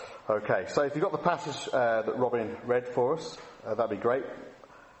Okay, so if you've got the passage that Robin read for us, that'd be great.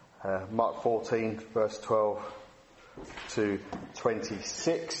 Mark 14, verse 12 to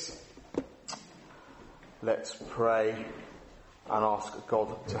 26. Let's pray and ask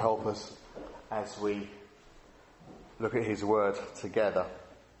God to help us as we look at His Word together.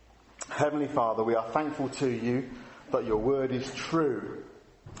 Heavenly Father, we are thankful to You that Your Word is true.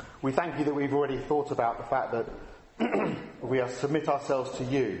 We thank You that we've already thought about the fact that we submit ourselves to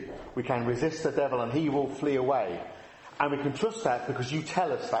You. We can resist the devil and he will flee away. And we can trust that because You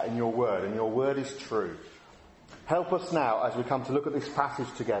tell us that in Your Word, and Your Word is true. Help us now as we come to look at this passage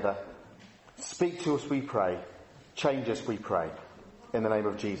together. Speak to us, we pray. Change us, we pray. In the name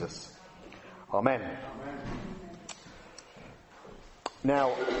of Jesus. Amen. Amen.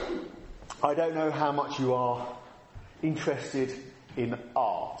 Now, I don't know how much you are interested in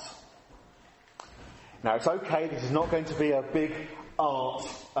art. Now, it's okay, this is not going to be a big art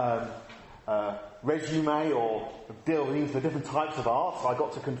resume or delving into the different types of art. I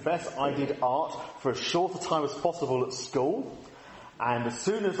got to confess, I did art for as short a time as possible at school, and as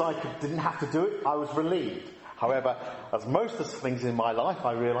soon as I didn't have to do it, I was relieved. However, as most of the things in my life,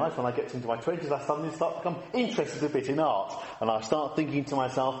 I realise when I get into my 20s, I suddenly start to become interested a bit in art, and I start thinking to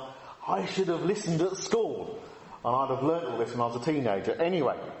myself, I should have listened at school, and I'd have learnt all this when I was a teenager.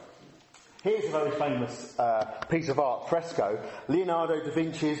 Anyway, here's a very famous piece of art, fresco. Leonardo da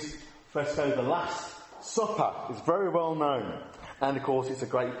Vinci's fresco, The Last Supper, is very well known. And of course, it's a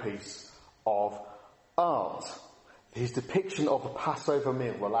great piece of art. His depiction of the Passover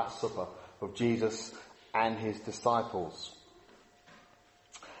meal, the Last Supper of Jesus and His disciples.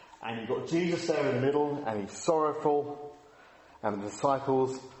 And you've got Jesus there in the middle, and He's sorrowful, and the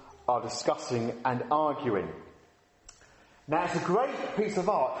disciples are discussing and arguing. Now, it's a great piece of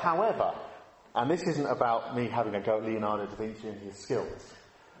art, however, and this isn't about me having a go at Leonardo da Vinci and his skills,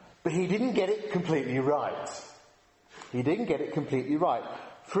 but he didn't get it completely right. He didn't get it completely right.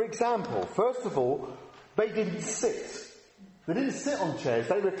 For example, first of all, they didn't sit. They didn't sit on chairs.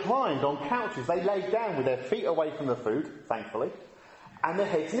 They reclined on couches. They laid down with their feet away from the food, thankfully, and their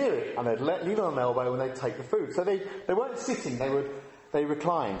heads near it. And they'd lean on an elbow when they'd take the food. So they weren't sitting. They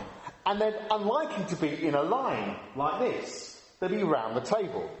reclined. And they're unlikely to be in a line like this. They'd be round the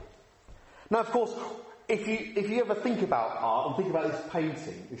table. Now, of course, if you ever think about art and think about this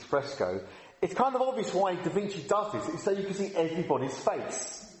painting, this fresco, it's kind of obvious why Da Vinci does this. It's so you can see everybody's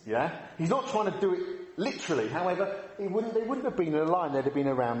face. Yeah? He's not trying to do it literally. However, they wouldn't have been in a line. They'd have been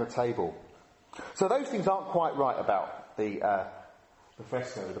around the table. So those things aren't quite right about the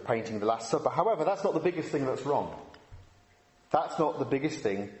fresco, the painting of the Last Supper. However, that's not the biggest thing that's wrong. That's not the biggest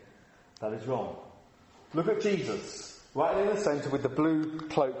thing that is wrong. Look at Jesus, right in the centre with the blue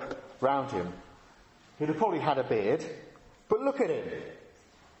cloak round Him. He'd have probably had a beard, but look at Him.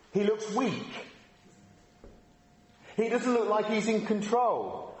 He looks weak. He doesn't look like He's in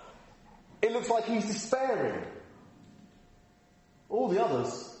control. It looks like He's despairing. All the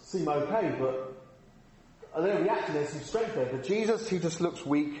others seem okay, but they're reacting, there's some strength there. But Jesus, He just looks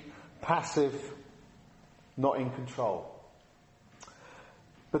weak, passive, not in control.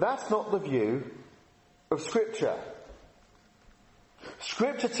 But that's not the view of Scripture.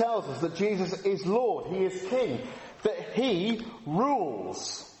 Scripture tells us that Jesus is Lord, He is King, that He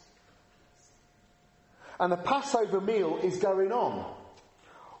rules. And the Passover meal is going on,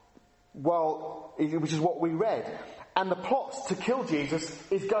 which is what we read. And the plot to kill Jesus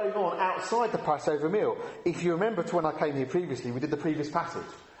is going on outside the Passover meal. If you remember to when I came here previously, we did the previous passage.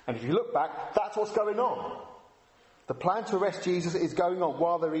 And if you look back, that's what's going on. The plan to arrest Jesus is going on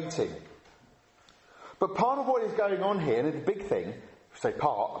while they're eating. But part of what is going on here, and it's a big thing, say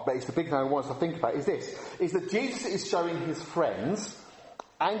part, but it's the big thing I want us to think about, is this, is that Jesus is showing His friends,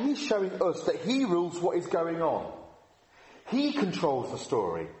 and He's showing us that He rules what is going on. He controls the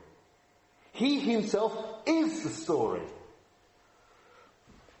story. He Himself is the story.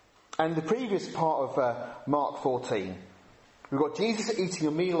 And the previous part of Mark 14, we've got Jesus eating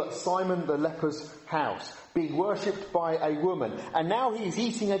a meal at Simon the leper's house, being worshipped by a woman. And now He is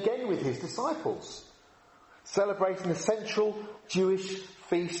eating again with His disciples, celebrating the central Jewish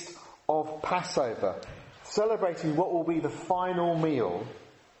feast of Passover, celebrating what will be the final meal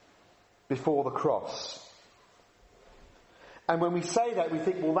before the cross. And when we say that, we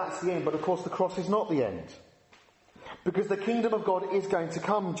think, well, that's the end. But of course, the cross is not the end. Because the kingdom of God is going to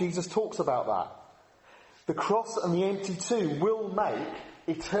come. Jesus talks about that. The cross and the empty tomb will make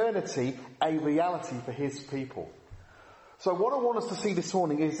eternity a reality for His people. So what I want us to see this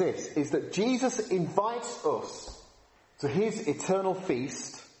morning is this, is that Jesus invites us to His eternal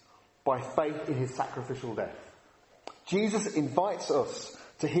feast by faith in His sacrificial death. Jesus invites us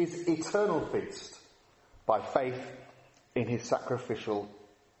to his eternal feast by faith in his sacrificial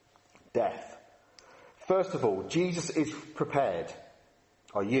death. First of all, Jesus is prepared.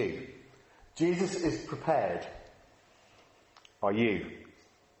 Are you? Jesus is prepared. Are you?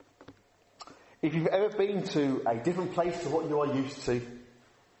 If you've ever been to a different place to what you are used to,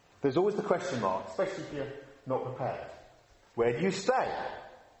 there's always the question mark, especially if you're not prepared. Where do you stay?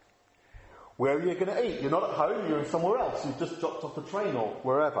 Where are you going to eat? You're not at home, you're in somewhere else. You've just dropped off the train or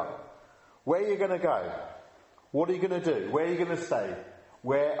wherever. Where are you going to go? What are you going to do? Where are you going to stay?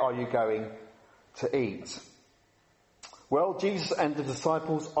 Where are you going to eat? Well, Jesus and the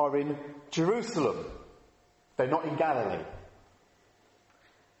disciples are in Jerusalem. They're not in Galilee.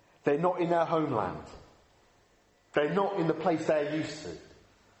 They're not in their homeland. They're not in the place they're used to.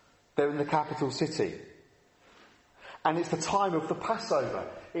 They're in the capital city. And it's the time of the Passover.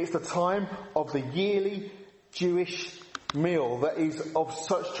 It's the time of the yearly Jewish meal that is of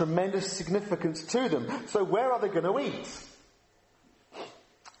such tremendous significance to them. So where are they going to eat?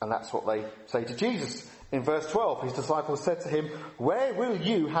 And that's what they say to Jesus. In verse 12, his disciples said to him, "Where will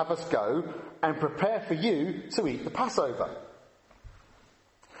you have us go and prepare for you to eat the Passover?"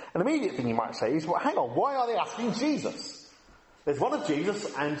 An immediate thing you might say is, well, hang on, why are they asking Jesus? There's one of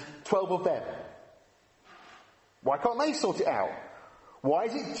Jesus and 12 of them. Why can't they sort it out? Why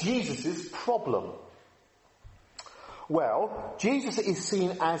is it Jesus' problem? Well, Jesus is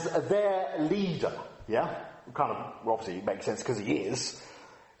seen as their leader, yeah? Obviously it makes sense because he is.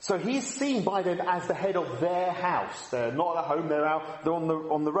 So he's seen by them as the head of their house. They're not at home, they're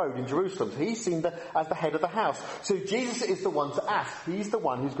on the road in Jerusalem. So he's seen as the head of the house. So Jesus is the one to ask. He's the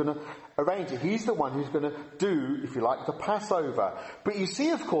one who's going to arrange it. He's the one who's going to do, if you like, the Passover. But you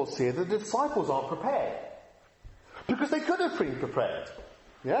see, of course, here, the disciples aren't prepared. Because they could have been prepared.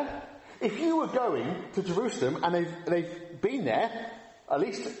 Yeah? If you were going to Jerusalem and they've been there at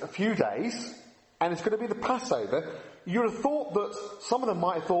least a few days, and it's going to be the Passover, you would have thought that some of them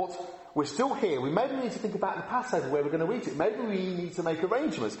might have thought, we're still here, we maybe need to think about the Passover, where we're going to eat it. Maybe we need to make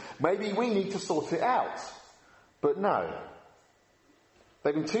arrangements. Maybe we need to sort it out. But no.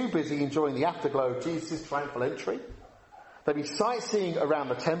 They've been too busy enjoying the afterglow of Jesus' triumphal entry. They've been sightseeing around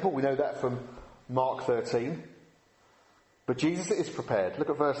the temple. We know that from Mark 13. But Jesus is prepared. Look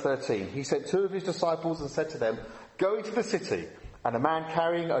at verse 13. He sent 2 of his disciples and said to them, "Go into the city, and a man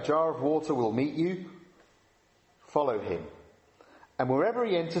carrying a jar of water will meet you. Follow him. And wherever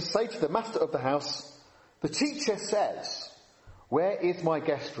he enters, say to the master of the house, 'The teacher says, where is my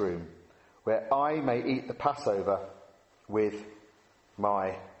guest room, where I may eat the Passover with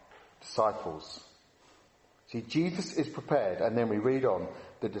my disciples?'" See, Jesus is prepared, and then we read on.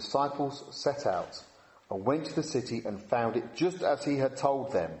 The disciples set out and went to the city and found it just as he had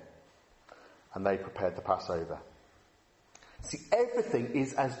told them. And they prepared the Passover. See, everything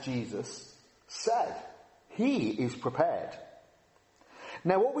is as Jesus said. He is prepared.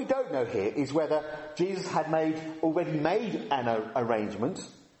 Now, what we don't know here is whether Jesus had already made an arrangement,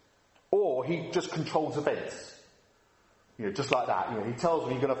 or he just controls events. Just like that. He tells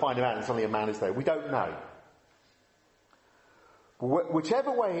them you're going to find a man and suddenly a man is there. We don't know.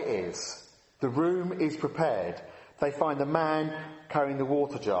 Whichever way it is, the room is prepared. They find the man carrying the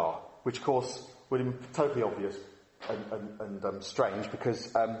water jar, which of course would have been totally obvious and strange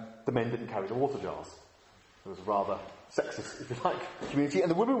because the men didn't carry the water jars. It was a rather sexist, if you like, community, and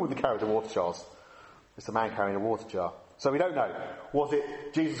the women wouldn't carry the water jars. It's the man carrying a water jar. So we don't know. Was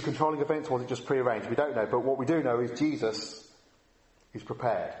it Jesus controlling events, or was it just prearranged? We don't know, but what we do know is Jesus is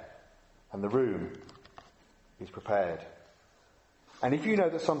prepared, and the room is prepared. And if you know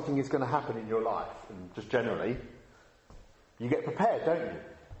that something is going to happen in your life, and just generally, you get prepared, don't you?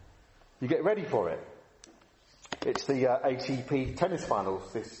 You get ready for it. It's the ATP tennis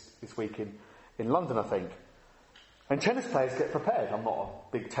finals this week in London, I think. And tennis players get prepared. I'm not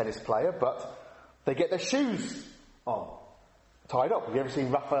a big tennis player, but they get their shoes on, tied up. Have you ever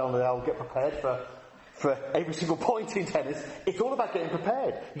seen Rafael Nadal get prepared for every single point in tennis? It's all about getting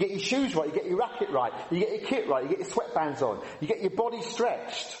prepared. You get your shoes right, you get your racket right, you get your kit right, you get your sweatbands on, you get your body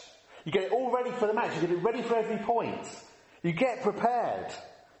stretched, you get it all ready for the match, you get it ready for every point. You get prepared.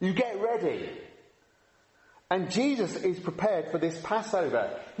 You get ready. And Jesus is prepared for this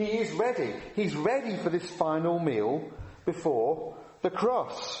Passover. He is ready. He's ready for this final meal before the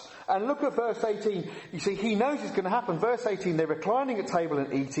cross. And look at verse 18. You see, he knows it's going to happen. Verse 18, they're reclining at table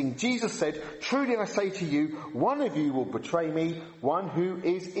and eating. Jesus said, "Truly I say to you, one of you will betray me, one who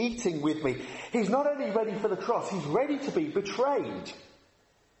is eating with me." He's not only ready for the cross, he's ready to be betrayed.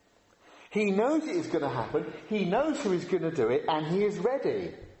 He knows it is going to happen. He knows who is going to do it, and he is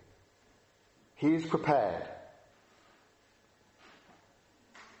ready. He is prepared.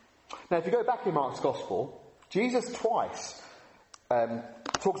 Now, if you go back in Mark's Gospel, Jesus twice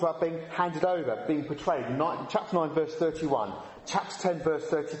talks about being handed over, being betrayed. In chapter 9, verse 31, chapter 10, verse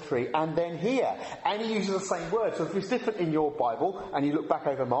 33, and then here. And he uses the same word. So if it's different in your Bible, and you look back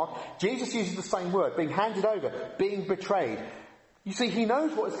over Mark, Jesus uses the same word, being handed over, being betrayed. You see, he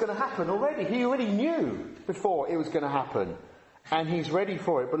knows what is going to happen already. He already knew before it was going to happen. And he's ready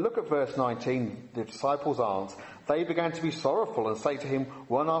for it. But look at verse 19. The disciples aren't. They began to be sorrowful and say to him,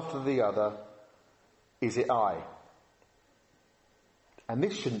 one after the other, "Is it I?" And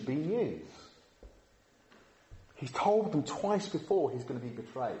this shouldn't be news. He's told them twice before he's going to be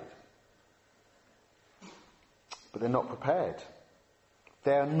betrayed. But they're not prepared.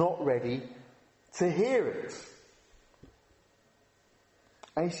 They're not ready to hear it.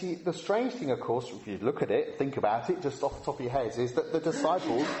 And you see, the strange thing, of course, if you look at it, think about it, just off the top of your heads, is that the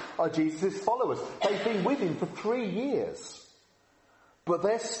disciples are Jesus' followers. They've been with him for 3 years. But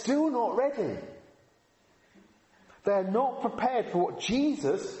they're still not ready. They're not prepared for what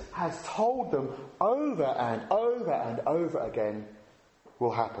Jesus has told them over and over and over again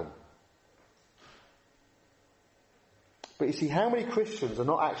will happen. But you see, how many Christians are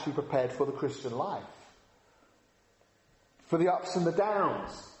not actually prepared for the Christian life? For the ups and the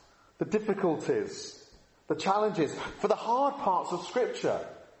downs, the difficulties, the challenges, for the hard parts of Scripture.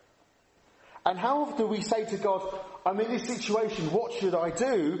 And how often do we say to God, I'm in this situation, what should I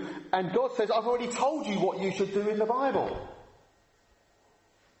do? And God says, I've already told you what you should do in the Bible.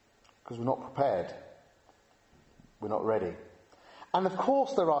 Because we're not prepared. We're not ready. And of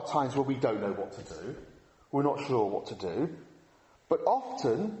course there are times where we don't know what to do. We're not sure what to do. But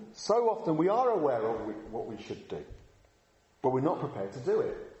often, so often, we are aware of what we should do. But we're not prepared to do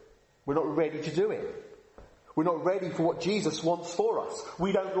it. We're not ready to do it. We're not ready for what Jesus wants for us.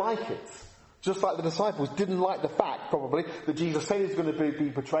 We don't like it. Just like the disciples didn't like the fact, probably, that Jesus said he was going to be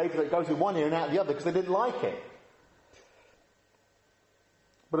betrayed, but it goes in one ear and out the other because they didn't like it.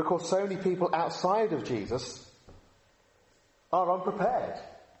 But of course, so many people outside of Jesus are unprepared.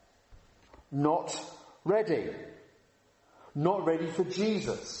 Not ready. Not ready for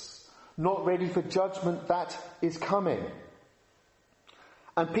Jesus. Not ready for judgment that is coming.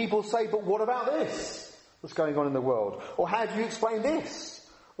 And people say, but what about this? What's going on in the world? Or how do you explain this?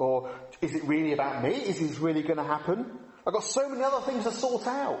 Or is it really about me? Is this really going to happen? I've got so many other things to sort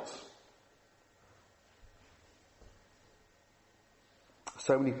out.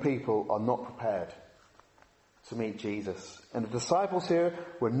 So many people are not prepared to meet Jesus. And the disciples here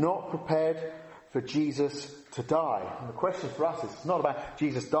were not prepared for Jesus to die. And the question for us is not about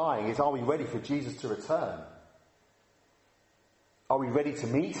Jesus dying, it's are we ready for Jesus to return? Are we ready to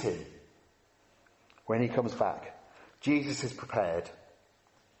meet him when he comes back? Jesus is prepared.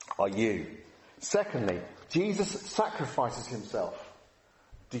 Are you? Secondly, Jesus sacrifices himself.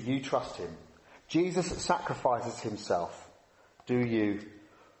 Do you trust him? Jesus sacrifices himself. Do you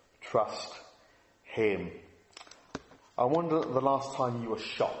trust him? I wonder the last time you were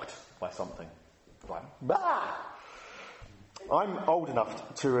shocked by something. Like, bah! I'm old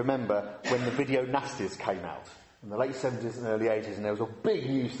enough to remember when the video nasties came out in the late 70s and early 80s, and there was a big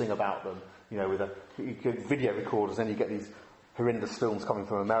news thing about them, you know, with video recorders, and you get these horrendous films coming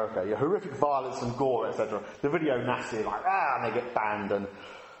from America, horrific violence and gore, etc. The video nasty, and they get banned, and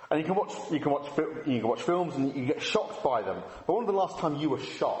you can watch films and you get shocked by them. But when was the last time you were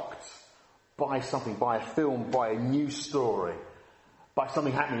shocked by something, by a film, by a news story, by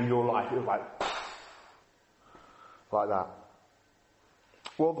something happening in your life? It was like that.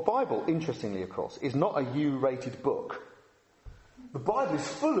 Well, the Bible, interestingly, of course, is not a U-rated book. The Bible is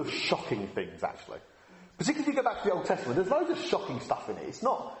full of shocking things, actually. Particularly if you go back to the Old Testament, there's loads of shocking stuff in it. It's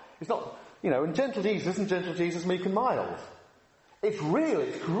not, and gentle Jesus isn't gentle Jesus meek and mild. It's real,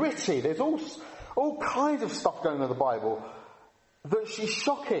 it's gritty, there's all kinds of stuff going on in the Bible that is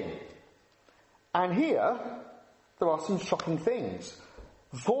shocking. And here, there are some shocking things.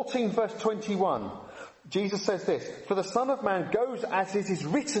 14 verse 21, Jesus says this, "For the Son of Man goes as it is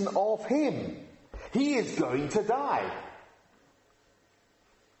written of him. He is going to die.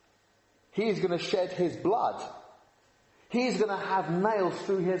 He is going to shed his blood. He is going to have nails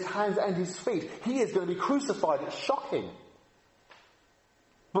through his hands and his feet. He is going to be crucified." It's shocking.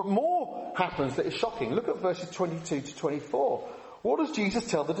 But more happens that is shocking. Look at verses 22 to 24. What does Jesus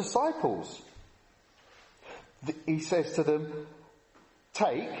tell the disciples? He says to them,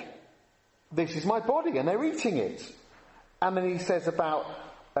 "Take, this is my body," and they're eating it. And then he says about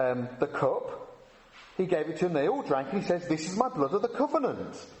the cup, he gave it to them, they all drank, and he says, "This is my blood of the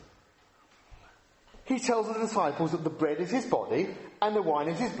covenant." He tells the disciples that the bread is his body and the wine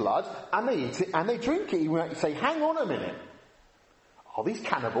is his blood, and they eat it and they drink it. He might say, hang on a minute. Are these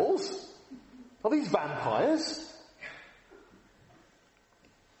cannibals? Are these vampires?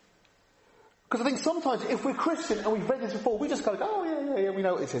 Because I think sometimes if we're Christian and we've read this before, we just go, oh yeah, we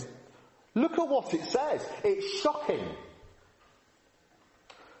know what it says. Look at what it says. It's shocking.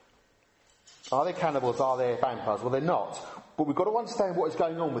 Are they cannibals? Are they vampires? Well, they're not. But we've got to understand what is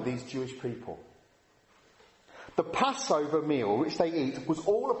going on with these Jewish people. The Passover meal which they eat was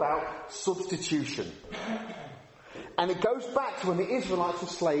all about substitution. And it goes back to when the Israelites were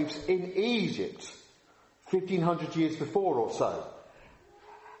slaves in Egypt, 1500 years before or so.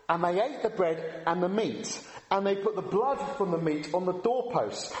 And they ate the bread and the meat, and they put the blood from the meat on the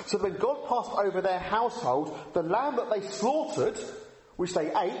doorposts. So that when God passed over their household, the lamb that they slaughtered, which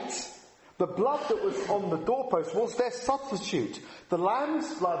they ate, the blood that was on the doorpost was their substitute. The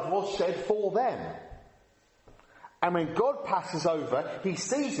lamb's blood was shed for them. And when God passes over, he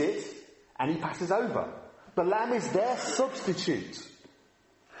sees it and he passes over. The lamb is their substitute.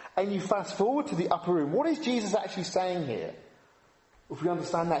 And you fast forward to the upper room. What is Jesus actually saying here? If we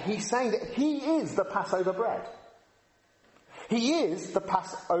understand that, he's saying that he is the Passover bread. He is the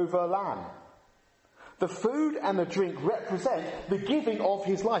Passover lamb. The food and the drink represent the giving of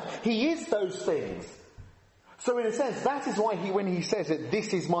his life. He is those things. So in a sense, that is why when he says that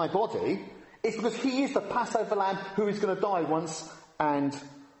this is my body, it's because he is the Passover lamb who is going to die once and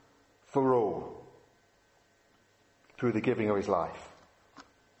for all through the giving of his life.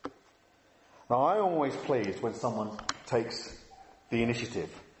 Now, I'm always pleased when someone takes the initiative.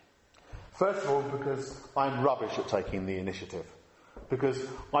 First of all, because I'm rubbish at taking the initiative. Because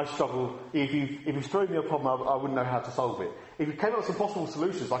I struggle, if you throw me a problem, I wouldn't know how to solve it. If you came up with some possible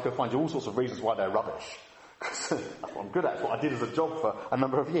solutions, I could find you all sorts of reasons why they're rubbish. That's what I'm good at. That's what I did as a job for a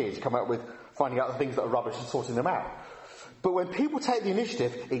number of years, come out with finding out the things that are rubbish and sorting them out. But when people take the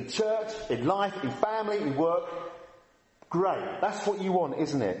initiative, in church, in life, in family, in work, great. That's what you want,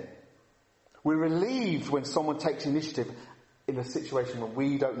 isn't it? We're relieved when someone takes initiative in a situation when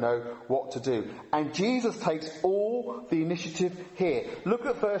we don't know what to do. And Jesus takes all the initiative here. Look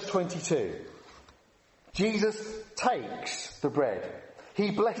at verse 22. Jesus takes the bread.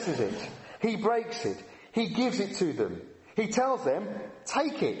 He blesses it. He breaks it. He gives it to them. He tells them,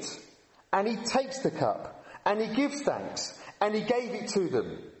 take it. And he takes the cup. And he gives thanks. And he gave it to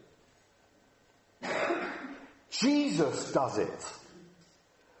them. Jesus does it.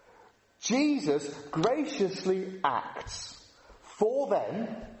 Jesus graciously acts for them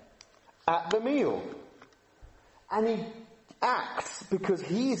at the meal. And he acts because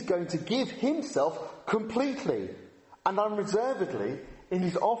he is going to give himself completely and unreservedly in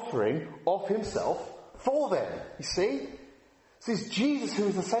his offering of himself for them. You see? So it's Jesus who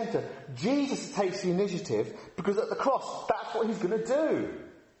is the centre. Jesus takes the initiative because at the cross, that's what he's going to do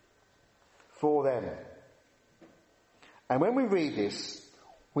for them. And when we read this,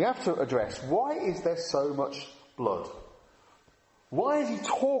 we have to address, why is there so much blood? Why is he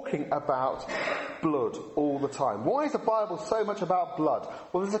talking about blood all the time? Why is the Bible so much about blood?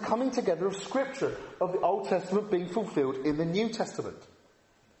 Well, there's a coming together of Scripture, of the Old Testament being fulfilled in the New Testament.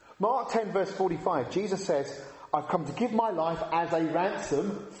 Mark 10 verse 45, Jesus says, I've come to give my life as a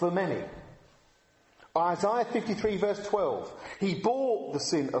ransom for many. Isaiah 53 verse 12, he bore the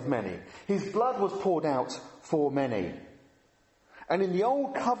sin of many. His blood was poured out for many. And in the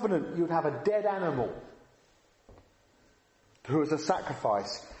old covenant, you'd have a dead animal who was a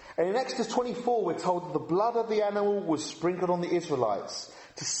sacrifice. And in Exodus 24, we're told that the blood of the animal was sprinkled on the Israelites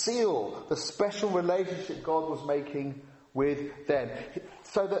to seal the special relationship God was making with them.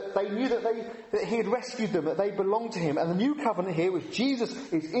 So that they knew that he had rescued them, that they belonged to him. And the new covenant here, which Jesus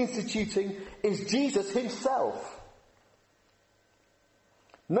is instituting, is Jesus himself.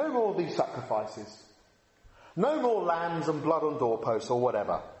 No more of these sacrifices. No more lambs and blood on doorposts or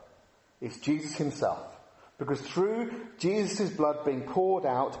whatever. It's Jesus himself. Because through Jesus' blood being poured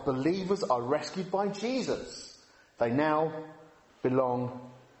out, believers are rescued by Jesus. They now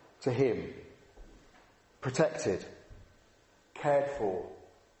belong to him. Protected. Cared for.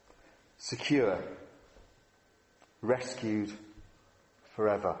 Secure. Rescued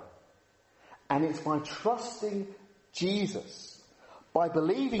forever. And it's by trusting Jesus, by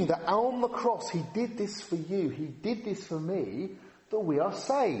believing that on the cross he did this for you, he did this for me, that we are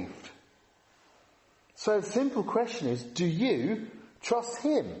saved. So the simple question is, do you trust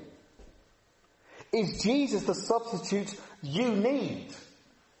him? Is Jesus the substitute you need?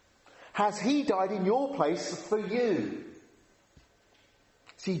 Has he died in your place for you?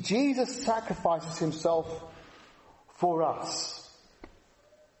 See, Jesus sacrifices himself for us.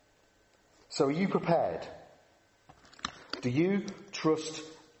 So are you prepared? Do you trust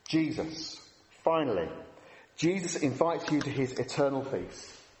Jesus? Finally, Jesus invites you to his eternal feast.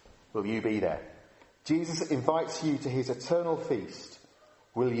 Will you be there? Jesus invites you to his eternal feast.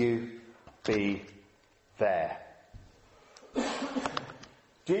 Will you be there?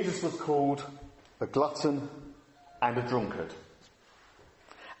 Jesus was called a glutton and a drunkard.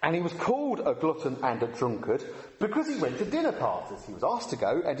 And he was called a glutton and a drunkard because he went to dinner parties. He was asked to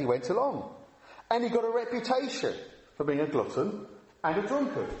go and he went along. And he got a reputation for being a glutton and a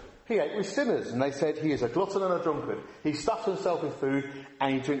drunkard. He ate with sinners and they said he is a glutton and a drunkard. He stuffs himself with food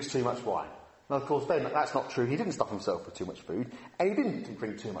and he drinks too much wine. Now of course then that's not true. He didn't stuff himself with too much food and he didn't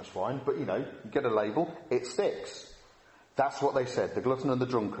drink too much wine, but you get a label, it sticks. That's what they said, the glutton and the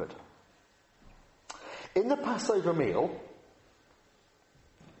drunkard. In the Passover meal,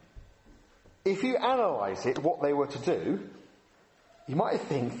 if you analyse it, what they were to do, you might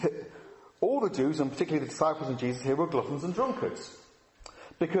think that all the Jews, and particularly the disciples and Jesus here, were gluttons and drunkards.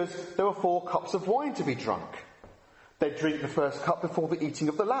 Because there were 4 cups of wine to be drunk. They'd drink the first cup before the eating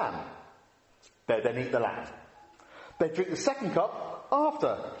of the lamb. They'd then eat the lamb. They'd drink the second cup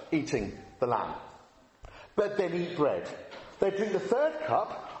after eating the lamb. They'd then eat bread. They'd drink the third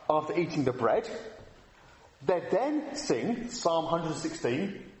cup after eating the bread. They'd then sing Psalm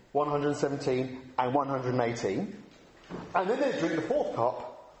 116, 117 and 118. And then they'd drink the fourth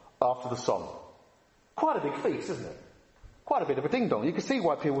cup after the song. Quite a big feast, isn't it? Quite a bit of a ding-dong. You can see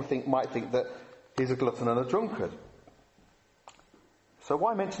why people might think that he's a glutton and a drunkard. So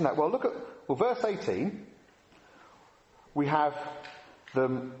why mention that? Well, look at verse 18. We have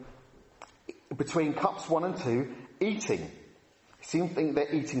them between cups 1 and 2 eating. You seem to think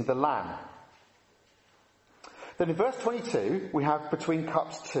they're eating the lamb. Then in verse 22, we have between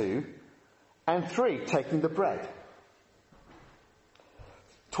cups 2 and 3 taking the bread.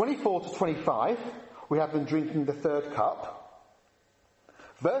 24 to 25, we have them drinking the third cup.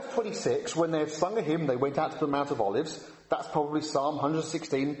 Verse 26, when they've sung a hymn, they went out to the Mount of Olives. That's probably Psalm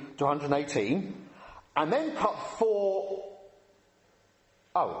 116 to 118. And then cup 4,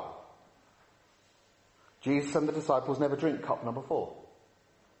 Jesus and the disciples never drink cup number 4.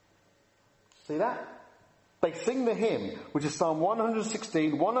 See that? They sing the hymn, which is Psalm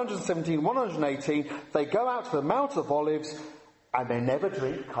 116, 117, 118. They go out to the Mount of Olives and they never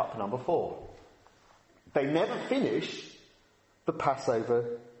drink cup number 4. They never finish the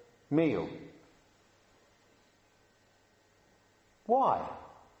Passover meal. Why?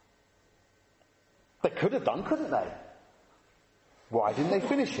 They could have done, couldn't they? Why didn't they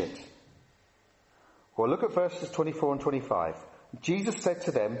finish it? Well, look at verses 24 and 25. Jesus said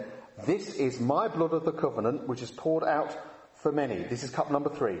to them, "This is my blood of the covenant, which is poured out for many." This is cup number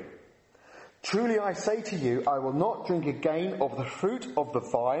 3. "Truly I say to you, I will not drink again of the fruit of the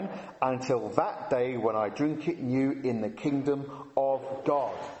vine until that day when I drink it new in the kingdom of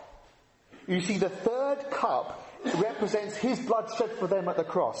God." You see, the third cup represents his blood shed for them at the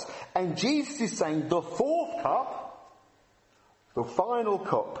cross. And Jesus is saying the fourth cup, the final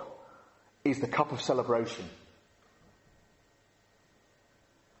cup, is the cup of celebration.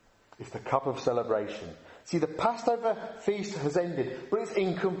 It's the cup of celebration. See, the Passover feast has ended, but it's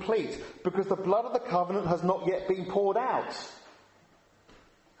incomplete because the blood of the covenant has not yet been poured out.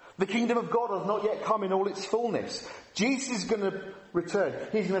 The kingdom of God has not yet come in all its fullness. Jesus is going to return.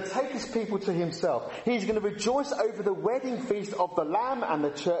 He's going to take his people to himself. He's going to rejoice over the wedding feast of the Lamb and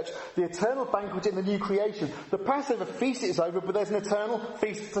the church, the eternal banquet in the new creation. The Passover feast is over, but there's an eternal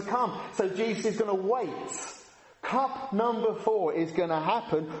feast to come. So Jesus is going to wait. Cup number 4 is going to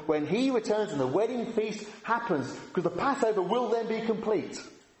happen when he returns and the wedding feast happens, because the Passover will then be complete.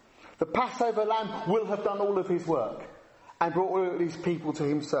 The Passover lamb will have done all of his work and brought all of these people to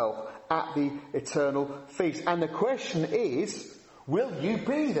himself at the eternal feast. And the question is, will you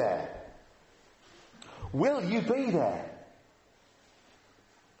be there? Will you be there?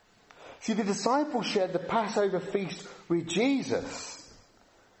 See, the disciples shared the Passover feast with Jesus.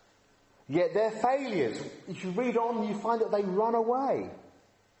 Yet they're failures. If you read on, you find that they run away.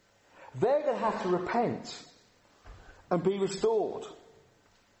 They're going to have to repent and be restored.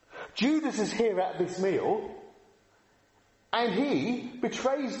 Judas is here at this meal, and he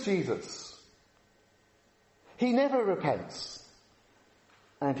betrays Jesus. He never repents,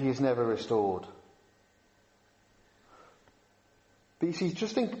 and he is never restored. But you see,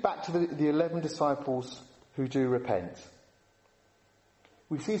 just think back to the 11 disciples who do repent.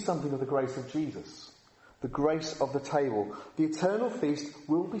 We see something of the grace of Jesus, the grace of the table. The eternal feast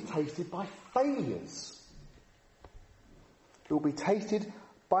will be tasted by failures. It will be tasted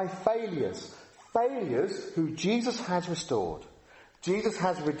by failures. Failures who Jesus has restored. Jesus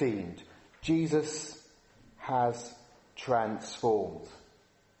has redeemed. Jesus has transformed.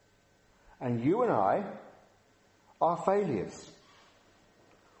 And you and I are failures.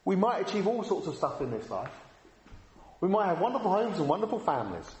 We might achieve all sorts of stuff in this life. We might have wonderful homes and wonderful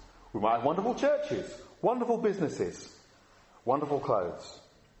families. We might have wonderful churches, wonderful businesses, wonderful clothes,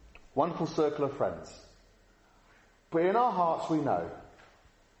 wonderful circle of friends. But in our hearts we know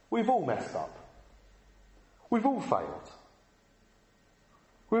we've all messed up. We've all failed.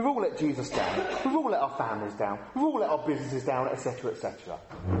 We've all let Jesus down. We've all let our families down. We've all let our businesses down, etc., etc.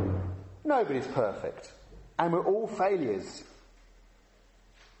 Nobody's perfect. And we're all failures.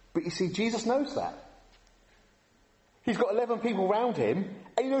 But you see, Jesus knows that. He's got 11 people around him,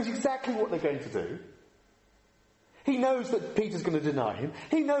 and he knows exactly what they're going to do. He knows that Peter's going to deny him.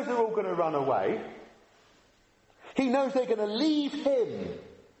 He knows they're all going to run away. He knows they're going to leave him.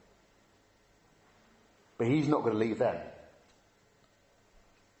 But he's not going to leave them.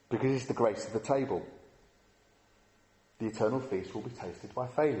 Because it's the grace of the table. The eternal feast will be tasted by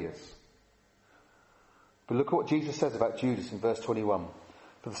failures. But look at what Jesus says about Judas in verse 21.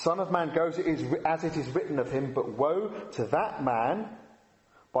 For the Son of Man goes as it is written of him, but woe to that man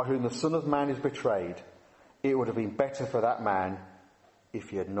by whom the Son of Man is betrayed. It would have been better for that man if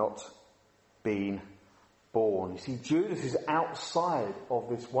he had not been born. You see, Judas is outside of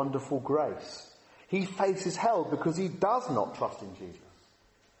this wonderful grace. He faces hell because he does not trust in Jesus.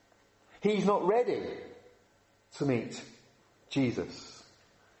 He's not ready to meet Jesus.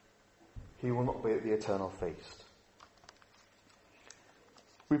 He will not be at the eternal feast.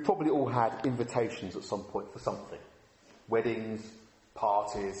 We've probably all had invitations at some point for something. Weddings,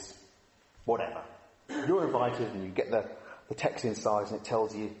 parties, whatever. You're invited and you get the text inside and it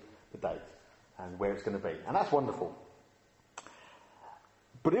tells you the date and where it's going to be. And that's wonderful.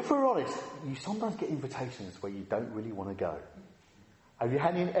 But if we're honest, you sometimes get invitations where you don't really want to go. Have you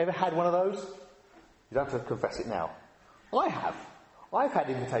ever had one of those? You don't have to confess it now. I have. I've had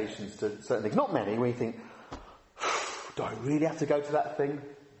invitations to certain things. Not many, where you think, do I really have to go to that thing?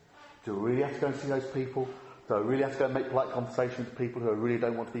 Do I really have to go and see those people? Do I really have to go and make polite conversation with people who I really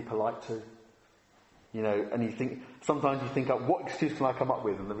don't want to be polite to? You know, and you think, sometimes you think, what excuse can I come up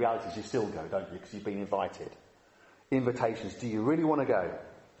with? And the reality is you still go, don't you? Because you've been invited. Invitations. Do you really want to go?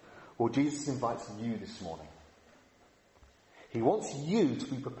 Well, Jesus invites you this morning. He wants you to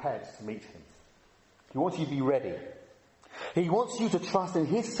be prepared to meet him. He wants you to be ready. He wants you to trust in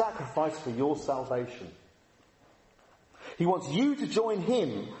his sacrifice for your salvation. He wants you to join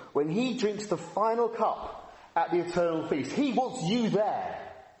him when he drinks the final cup at the eternal feast. He wants you there.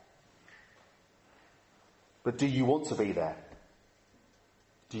 But do you want to be there?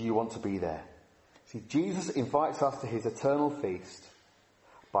 Do you want to be there? See, Jesus invites us to his eternal feast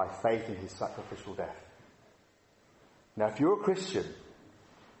by faith in his sacrificial death. Now, if you're a Christian,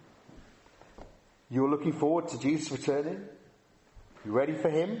 you're looking forward to Jesus returning, you're ready for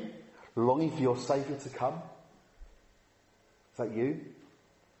him, longing for your Saviour to come. Is that you?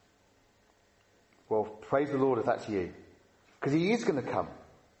 Well, praise the Lord if that's you. Because he is going to come.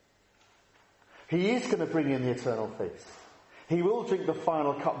 He is going to bring in the eternal feast. He will drink the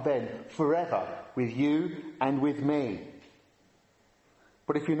final cup then, forever, with you and with me.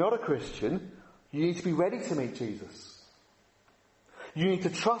 But if you're not a Christian, you need to be ready to meet Jesus. You need to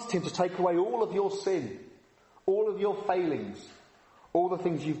trust him to take away all of your sin, all of your failings, all the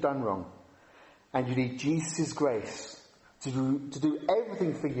things you've done wrong. And you need Jesus' grace to do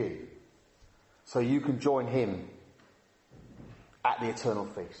everything for you so you can join him at the eternal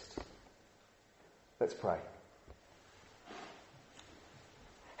feast. Let's pray.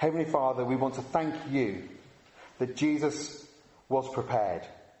 Heavenly Father, we want to thank you that Jesus was prepared,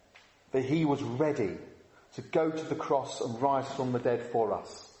 that he was ready to go to the cross and rise from the dead for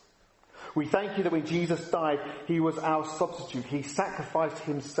us. We thank you that when Jesus died, he was our substitute. He sacrificed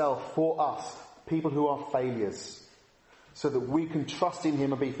himself for us, people who are failures, so that we can trust in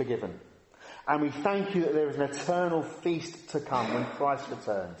him and be forgiven. And we thank you that there is an eternal feast to come when Christ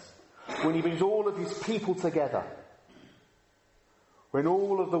returns, when he brings all of his people together, when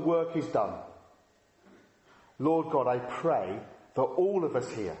all of the work is done. Lord God, I pray that all of us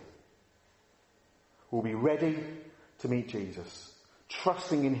here will be ready to meet Jesus,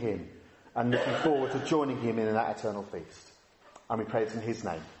 trusting in him and looking forward to joining him in that eternal feast. And we pray this in his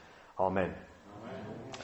name. Amen.